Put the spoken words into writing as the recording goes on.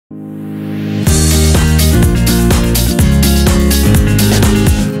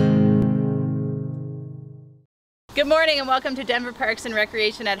morning and welcome to Denver Parks and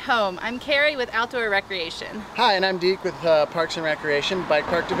Recreation at Home. I'm Carrie with Outdoor Recreation. Hi, and I'm Deke with Parks and Recreation Bike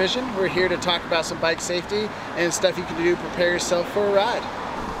Park Division. We're here to talk about some bike safety and stuff you can do to prepare yourself for a ride.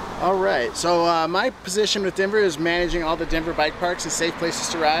 All right, so my position with Denver is managing all the Denver bike parks and safe places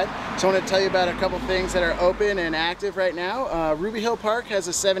to ride. So I want to tell you about a couple things that are open and active right now. Ruby Hill Park has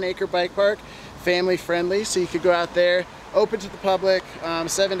a 7-acre bike park, family friendly, so you could go out there, open to the public,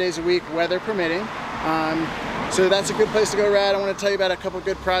 7 days a week, weather permitting. So that's a good place to go ride. I want to tell you about a couple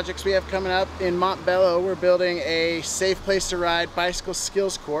good projects we have coming up. In Montbello, we're building a safe place to ride bicycle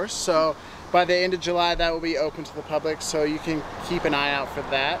skills course. So by the end of July, that will be open to the public, so you can keep an eye out for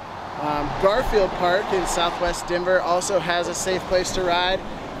that. Garfield Park in Southwest Denver also has a safe place to ride,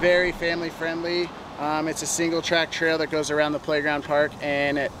 very family friendly. It's a single track trail that goes around the playground park,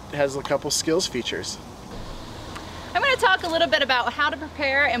 and it has a couple skills features. I'm going to talk a little bit about how to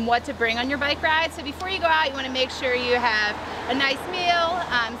prepare and what to bring on your bike ride. So before you go out, you want to make sure you have a nice meal,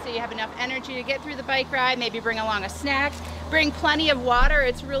 so you have enough energy to get through the bike ride. Maybe bring along a snack. Bring plenty of water.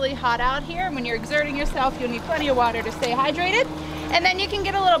 It's really hot out here. When you're exerting yourself, you'll need plenty of water to stay hydrated. And then you can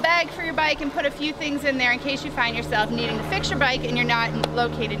get a little bag for your bike and put a few things in there in case you find yourself needing to fix your bike and you're not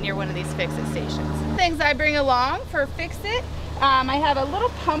located near one of these fix-it stations. Things I bring along for fix-it. I have a little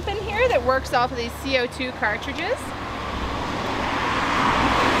pump in here that works off of these CO2 cartridges.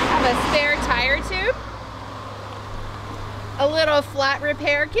 I have a spare tire tube. A little flat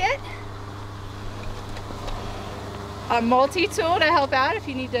repair kit. A multi-tool to help out if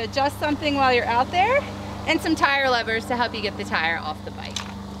you need to adjust something while you're out there. And some tire levers to help you get the tire off the bike.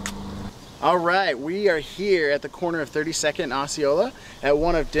 All right, we are here at the corner of 32nd and Osceola at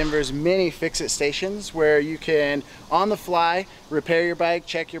one of Denver's many fix-it stations where you can, on the fly, repair your bike,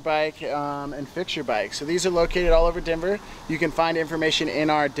 check your bike, and fix your bike. So these are located all over Denver. You can find information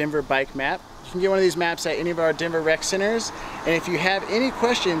in our Denver bike map. You can get one of these maps at any of our Denver rec centers. And if you have any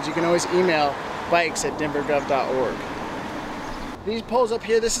questions, you can always email bikes@denvergov.org. These poles up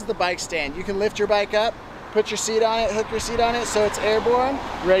here, this is the bike stand. You can lift your bike up, put your seat on it, hook your seat on it so it's airborne,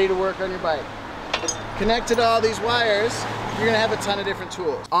 ready to work on your bike. Connected to all these wires, you're gonna have a ton of different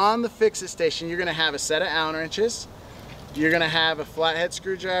tools. On the fix-it station, you're gonna have a set of Allen wrenches, you're gonna have a flathead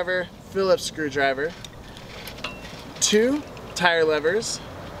screwdriver, Phillips screwdriver, 2 tire levers,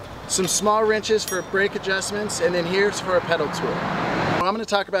 some small wrenches for brake adjustments, and then here's for a pedal tool. I'm going to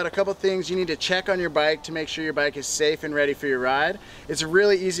talk about a couple things you need to check on your bike to make sure your bike is safe and ready for your ride. It's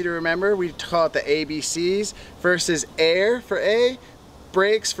really easy to remember. We call it the ABCs. First is air for A,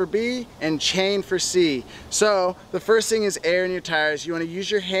 brakes for B, and chain for C. So the first thing is air in your tires. You want to use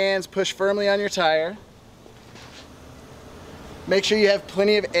your hands, push firmly on your tire. Make sure you have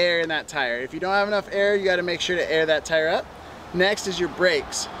plenty of air in that tire. If you don't have enough air, you got to make sure to air that tire up. Next is your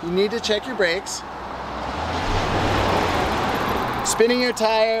brakes. You need to check your brakes. Spinning your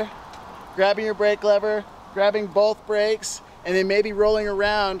tire, grabbing your brake lever, grabbing both brakes, and then maybe rolling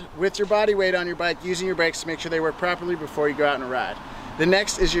around with your body weight on your bike, using your brakes to make sure they work properly before you go out on a ride. The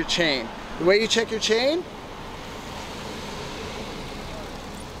next is your chain. The way you check your chain,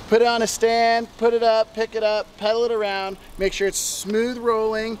 put it on a stand, put it up, pick it up, pedal it around, make sure it's smooth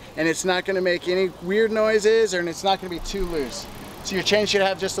rolling and it's not going to make any weird noises and it's not going to be too loose. So your chain should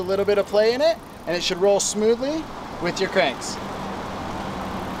have just a little bit of play in it and it should roll smoothly with your cranks.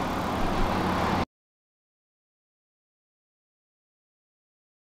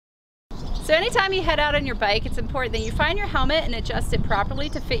 So anytime you head out on your bike, it's important that you find your helmet and adjust it properly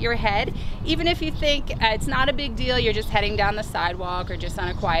to fit your head. Even if you think it's not a big deal, you're just heading down the sidewalk or just on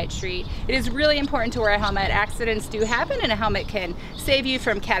a quiet street, it is really important to wear a helmet. Accidents do happen and a helmet can save you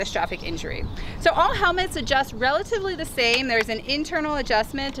from catastrophic injury. So all helmets adjust relatively the same. There's an internal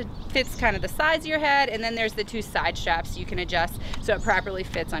adjustment to fits kind of the sides of your head, and then there's the 2 side straps you can adjust so it properly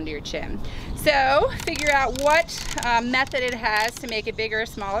fits under your chin. So figure out what method it has to make it bigger or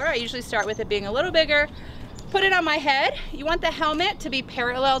smaller. I usually start with it being a little bigger. Put it on my head. You want the helmet to be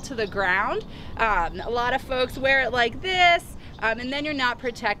parallel to the ground. A lot of folks wear it like this, and then you're not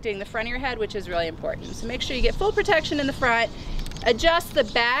protecting the front of your head, which is really important. So make sure you get full protection in the front. Adjust the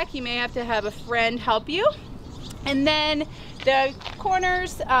back. You may have to have a friend help you. And then the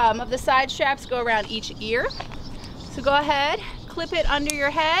corners of the side straps go around each ear. So go ahead, clip it under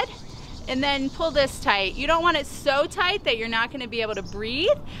your head, and then pull this tight. You don't want it so tight that you're not going to be able to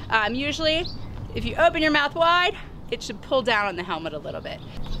breathe. Usually, if you open your mouth wide, it should pull down on the helmet a little bit.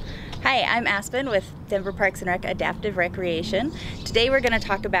 Hi, I'm Aspen with Denver Parks and Rec Adaptive Recreation. Today we're going to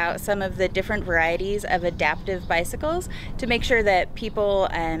talk about some of the different varieties of adaptive bicycles to make sure that people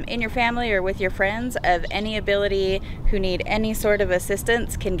in your family or with your friends of any ability who need any sort of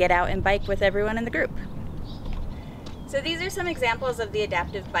assistance can get out and bike with everyone in the group. So these are some examples of the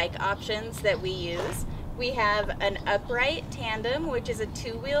adaptive bike options that we use. We have an upright tandem, which is a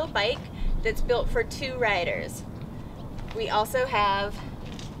two-wheel bike that's built for two riders. We also have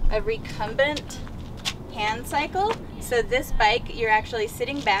a recumbent hand cycle. So this bike, you're actually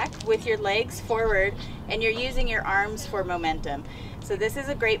sitting back with your legs forward and you're using your arms for momentum. So this is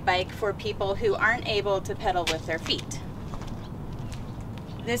a great bike for people who aren't able to pedal with their feet.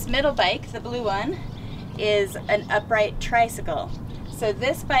 This middle bike, the blue one, is an upright tricycle. So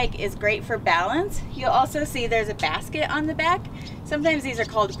this bike is great for balance. You'll also see there's a basket on the back. Sometimes these are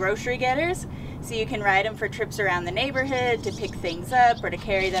called grocery getters. So you can ride them for trips around the neighborhood, to pick things up, or to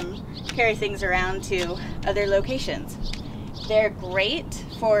carry things around to other locations. They're great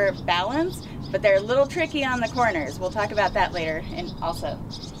for balance, but they're a little tricky on the corners. We'll talk about that later. And also,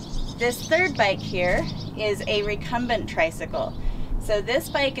 this third bike here is a recumbent tricycle. So this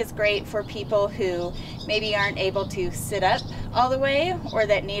bike is great for people who maybe aren't able to sit up all the way, or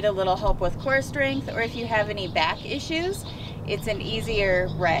that need a little help with core strength, or if you have any back issues, it's an easier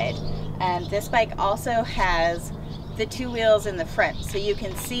ride. This bike also has the two wheels in the front, so you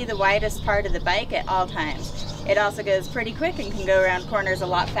can see the widest part of the bike at all times. It also goes pretty quick and can go around corners a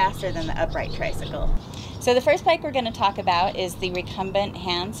lot faster than the upright tricycle. So the first bike we're going to talk about is the recumbent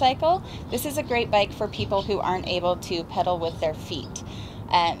hand cycle. This is a great bike for people who aren't able to pedal with their feet.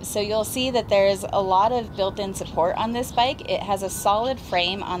 So you'll see that there's a lot of built-in support on this bike. It has a solid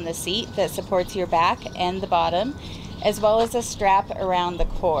frame on the seat that supports your back and the bottom, as well as a strap around the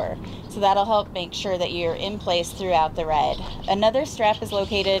core. So that'll help make sure that you're in place throughout the ride. Another strap is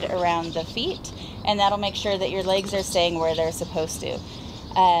located around the feet, and that'll make sure that your legs are staying where they're supposed to.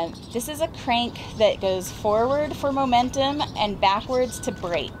 This is a crank that goes forward for momentum and backwards to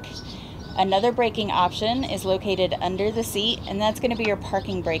brake. Another braking option is located under the seat, and that's going to be your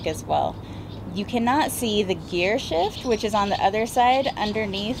parking brake as well. You cannot see the gear shift, which is on the other side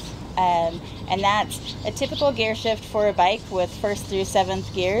underneath, and that's a typical gear shift for a bike with 1st through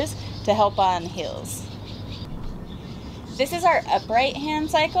 7th gears to help on hills. This is our upright hand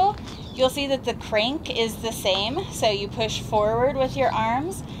cycle. You'll see that the crank is the same, so you push forward with your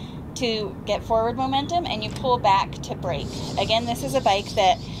arms to get forward momentum and you pull back to brake. Again, this is a bike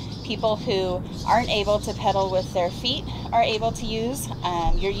that people who aren't able to pedal with their feet are able to use.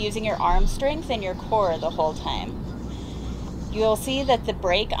 You're using your arm strength and your core the whole time. You'll see that the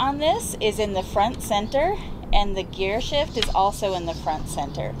brake on this is in the front center and the gear shift is also in the front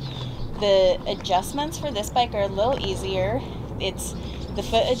center. The adjustments for this bike are a little easier. It's the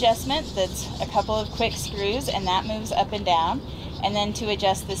foot adjustment that's a couple of quick screws and that moves up and down. And then to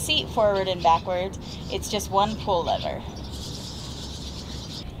adjust the seat forward and backwards, it's just one pull lever.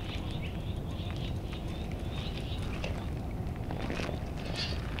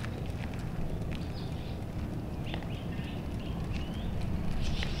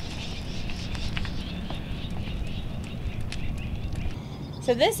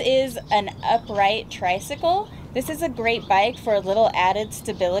 So this is an upright tricycle. This is a great bike for a little added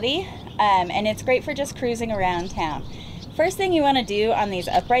stability, and it's great for just cruising around town. First thing you want to do on these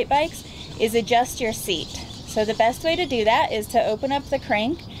upright bikes is adjust your seat. So the best way to do that is to open up the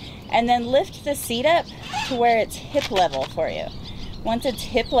crank and then lift the seat up to where it's hip level for you. Once it's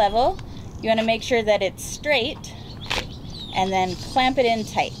hip level, you want to make sure that it's straight and then clamp it in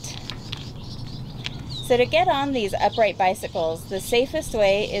tight. So to get on these upright bicycles, the safest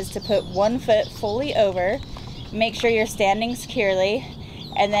way is to put one foot fully over, make sure you're standing securely,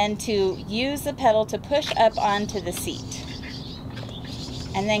 and then to use the pedal to push up onto the seat.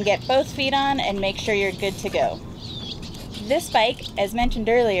 And then get both feet on and make sure you're good to go. This bike, as mentioned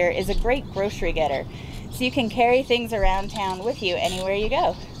earlier, is a great grocery getter, so you can carry things around town with you anywhere you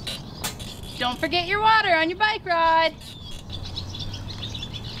go. Don't forget your water on your bike ride.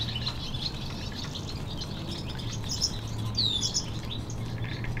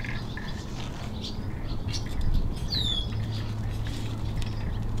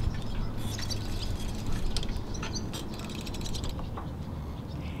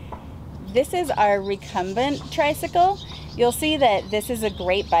 This is our recumbent tricycle. You'll see that this is a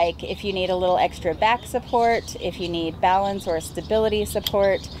great bike if you need a little extra back support, if you need balance or stability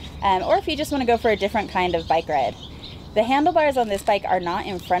support, or if you just want to go for a different kind of bike ride. The handlebars on this bike are not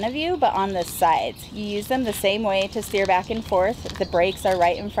in front of you, but on the sides. You use them the same way to steer back and forth. The brakes are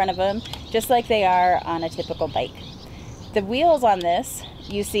right in front of them, just like they are on a typical bike. The wheels on this,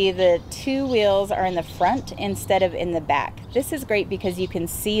 you see the two wheels are in the front instead of in the back. This is great because you can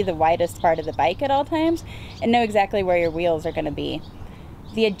see the widest part of the bike at all times and know exactly where your wheels are going to be.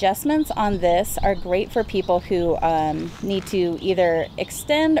 The adjustments on this are great for people who need to either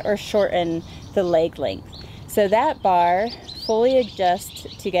extend or shorten the leg length. So that bar fully adjusts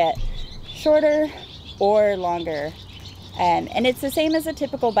to get shorter or longer. And it's the same as a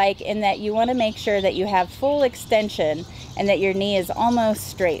typical bike in that you want to make sure that you have full extension and that your knee is almost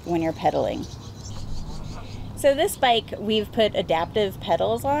straight when you're pedaling. So this bike, we've put adaptive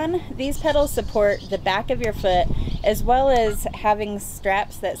pedals on. These pedals support the back of your foot as well as having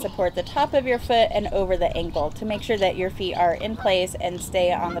straps that support the top of your foot and over the ankle to make sure that your feet are in place and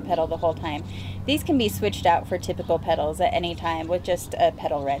stay on the pedal the whole time. These can be switched out for typical pedals at any time with just a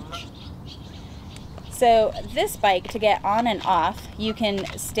pedal wrench. So this bike, to get on and off, you can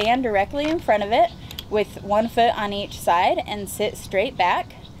stand directly in front of it with one foot on each side and sit straight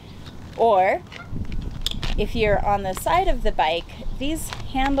back. Or if you're on the side of the bike, these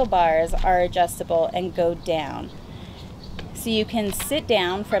handlebars are adjustable and go down. So you can sit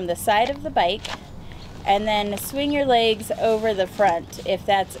down from the side of the bike and then swing your legs over the front if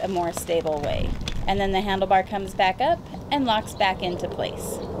that's a more stable way. And then the handlebar comes back up and locks back into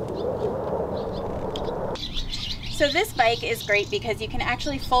place. So this bike is great because you can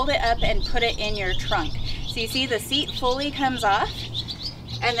actually fold it up and put it in your trunk. So you see the seat fully comes off,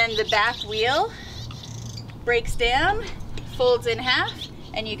 and then the back wheel breaks down, folds in half,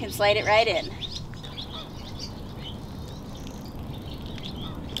 and you can slide it right in.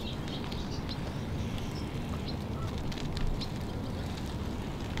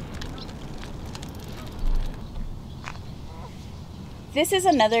 This is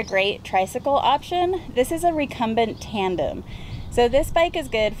another great tricycle option. This is a recumbent tandem. So this bike is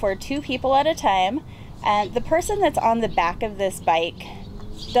good for 2 people at a time. And the person that's on the back of this bike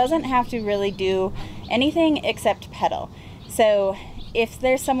doesn't have to really do anything except pedal. So if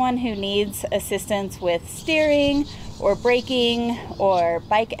there's someone who needs assistance with steering or braking or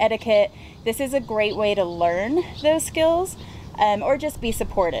bike etiquette, this is a great way to learn those skills or just be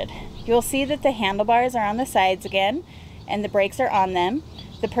supported. You'll see that the handlebars are on the sides again, and the brakes are on them.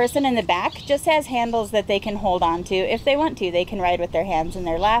 The person in the back just has handles that they can hold on to if they want to. They can ride with their hands in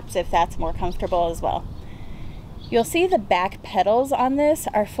their laps if that's more comfortable as well. You'll see the back pedals on this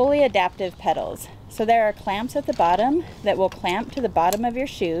are fully adaptive pedals. So there are clamps at the bottom that will clamp to the bottom of your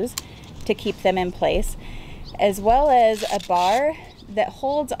shoes to keep them in place, as well as a bar that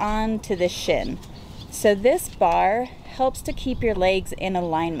holds on to the shin. So this bar helps to keep your legs in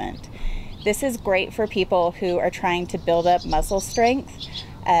alignment. This is great for people who are trying to build up muscle strength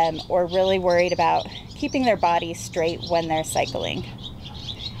or really worried about keeping their body straight when they're cycling.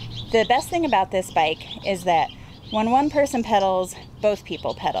 The best thing about this bike is that when one person pedals, both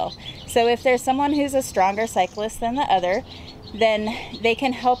people pedal. So if there's someone who's a stronger cyclist than the other, then they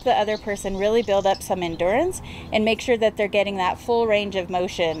can help the other person really build up some endurance and make sure that they're getting that full range of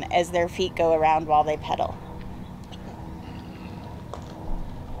motion as their feet go around while they pedal.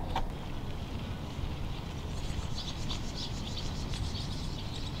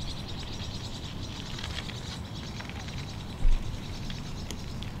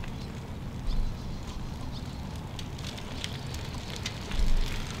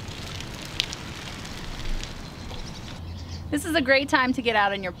 This is a great time to get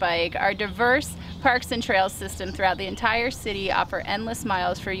out on your bike. Our diverse parks and trails system throughout the entire city offer endless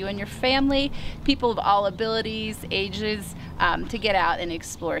miles for you and your family, people of all abilities, ages, to get out and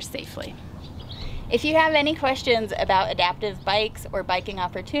explore safely. If you have any questions about adaptive bikes or biking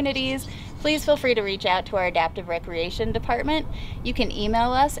opportunities, please feel free to reach out to our Adaptive Recreation Department. You can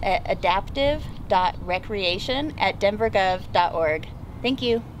email us at adaptive.recreation@denvergov.org. Thank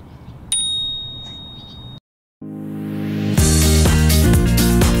you.